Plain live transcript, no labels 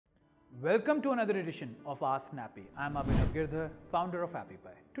Welcome to another edition of Ask Snappy. I'm Abhinav Girdhar, founder of Appy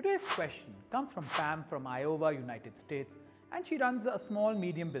Pie. Today's question comes from Pam from Iowa, United States, and she runs a small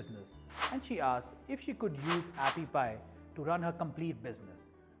medium business. And she asks if she could use Appy Pie to run her complete business.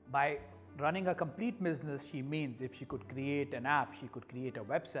 By running a complete business, she means if she could create an app, she could create a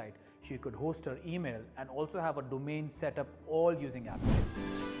website, she could host her email, and also have a domain set up all using Appy Pie.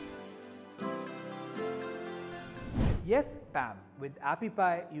 Yes, Pam, with Appy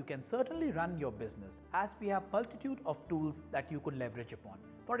Pie, you can certainly run your business as we have multitude of tools that you could leverage upon.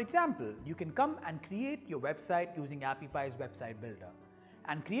 For example, you can come and create your website using Appy Pie's website builder.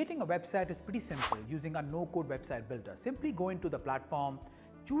 And creating a website is pretty simple using a no-code website builder. Simply go into the platform,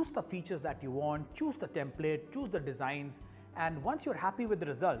 choose the features that you want, choose the template, choose the designs, and once you're happy with the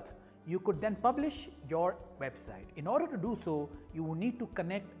results, you could then publish your website. In order to do so, you will need to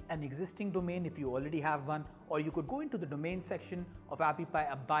connect an existing domain if you already have one, or you could go into the domain section of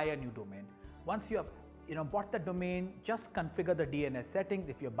Appypie and buy a new domain. Once you have bought the domain, just configure the DNS settings.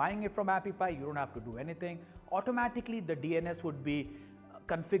 If you're buying it from Appypie, you don't have to do anything. Automatically, the DNS would be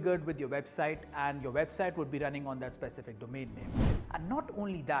configured with your website, and your website would be running on that specific domain name. And not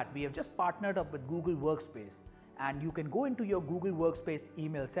only that, we have just partnered up with Google Workspace. And you can go into your Google Workspace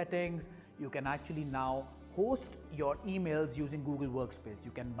email settings. You can actually now host your emails using Google Workspace.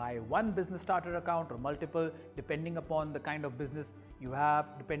 You can buy one business starter account or multiple, depending upon the kind of business you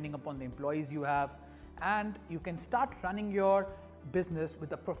have, depending upon the employees you have. And you can start running your business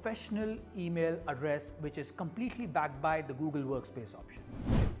with a professional email address, which is completely backed by the Google Workspace option.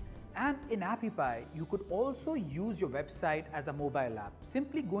 And in Appypie, you could also use your website as a mobile app.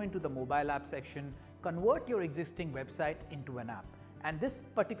 Simply go into the mobile app section, convert your existing website into an app. And this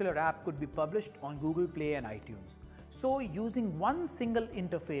particular app could be published on Google Play and iTunes. So using one single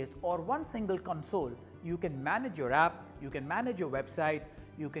interface or one single console, you can manage your app, you can manage your website,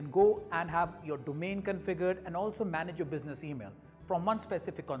 you can go and have your domain configured and also manage your business email from one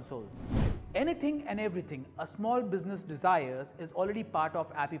specific console. Anything and everything a small business desires is already part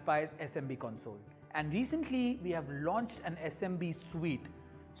of Appypie's SMB console. And recently we have launched an SMB Suite.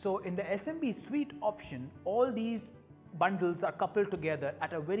 So in the SMB Suite option, all these bundles are coupled together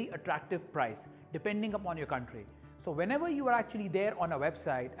at a very attractive price depending upon your country. So whenever you are actually there on a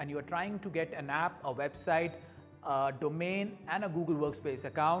website and you are trying to get an app, a website, a domain and a Google Workspace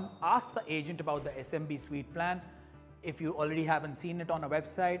account, ask the agent about the SMB Suite plan if you already haven't seen it on a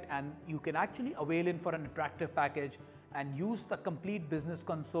website, and you can actually avail in for an attractive package and use the complete business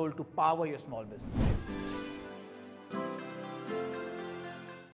console to power your small business.